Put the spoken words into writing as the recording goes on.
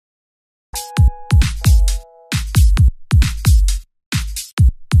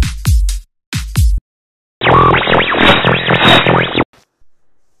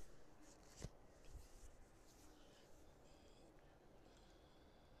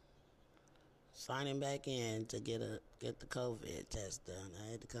signing back in to get the COVID test done.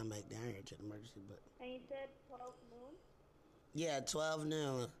 I had to come back down here to the emergency, but And you said 12 noon? yeah, 12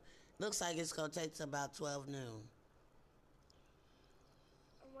 noon. Looks like it's gonna take to about 12 noon.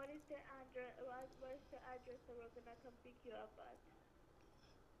 And what is the address? Where's the address that we're gonna come pick you up at?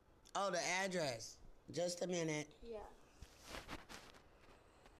 Oh, the address. Just a minute. Yeah.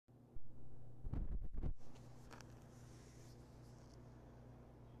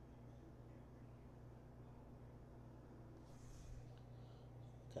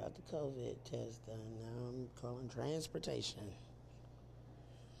 Got the COVID test done. Now I'm calling transportation.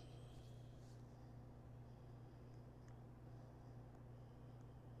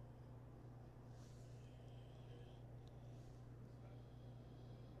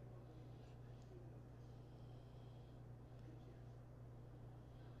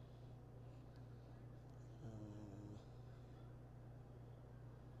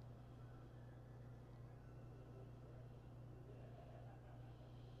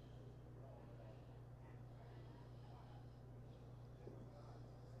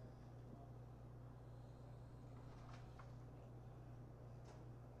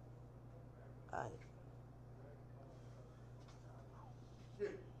 All right.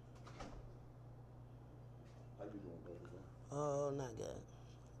 How you doing, brother? Oh, not good.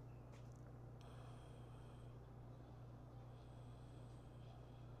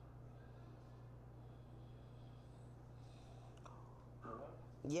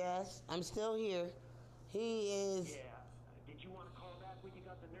 Yes, I'm still here. He is. Yeah. Did you want to call back when you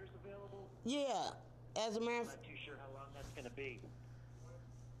got the nurse available? Yeah. As a matter I'm of not too sure how long that's going to be.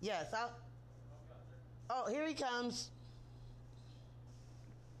 yes, I'll. Oh, here he comes.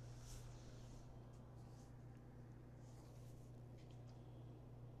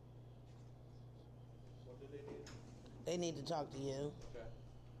 What do they need? They need to talk to you. Okay.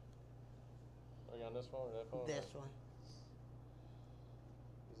 Are you on this phone or that phone? This one.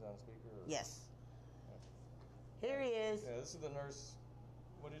 He's on speaker? Or? Yes. Here he is. Yeah, this is the nurse.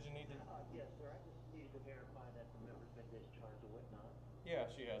 What did you need to... Yes, sir. I just needed to verify that the member's been discharged or whatnot. Yeah,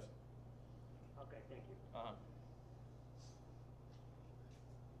 she has. Okay, thank you. Uh-huh.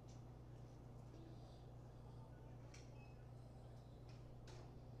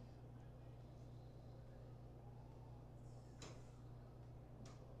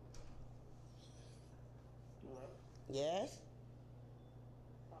 Hello? Yes.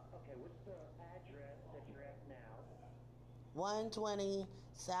 Okay, what's the address that you're at now? 120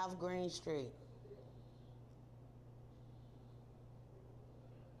 South Green Street.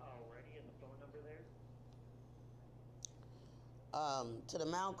 Alrighty, and the phone number there? To the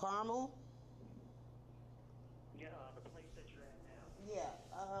Mount Carmel. Yeah, the place that you're at now. Yeah.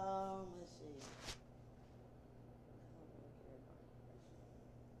 Let's see.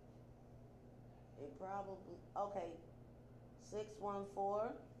 It probably okay.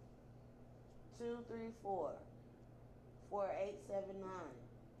 614-234-4879.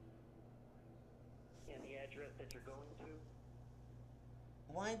 And the address that you're going to?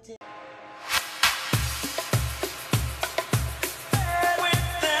 110.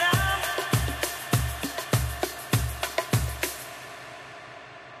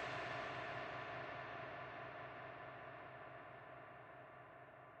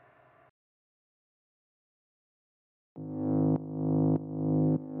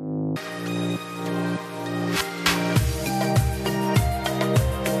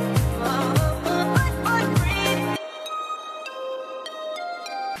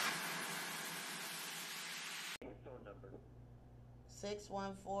 Phone number.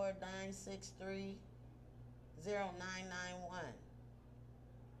 614-963-0991.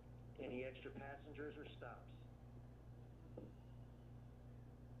 Any extra passengers or stops?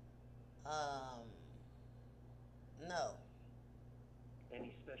 No.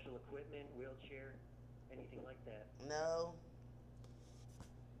 Any special equipment, wheelchair, anything like that? No.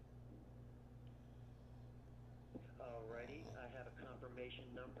 Alrighty, I have a confirmation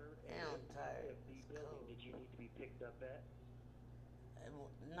number. Yeah, I'm tired. Of the building did you need to be picked up at?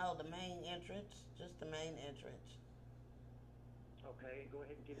 No, the main entrance. Just the main entrance. Okay, go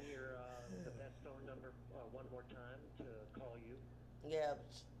ahead and give me your the best phone number one more time to call you. Yeah.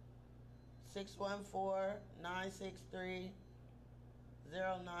 614-963-0991.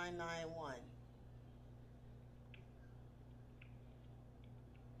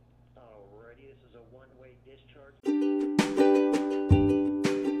 Alrighty, this is a one-way discharge.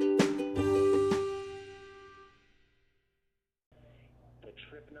 The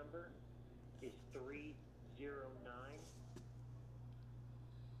trip number is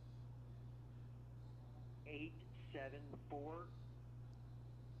 309-874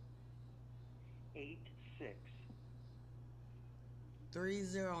 86.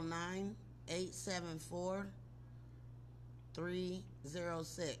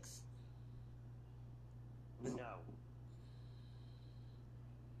 309-874-306. No.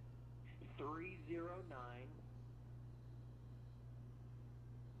 309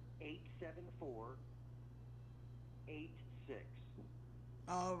 874 86.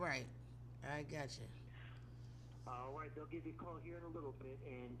 All right. I got you. All right, they'll give you a call here in a little bit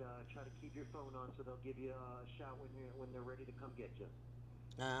and try to keep your phone on so they'll give you a shout when they're ready to come get you.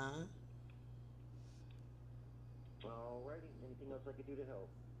 Uh-huh. All righty. Anything else I could do to help?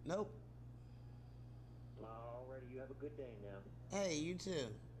 Nope. All righty. You have a good day now. Hey, you too.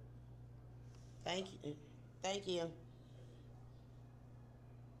 Thank you. Thank you.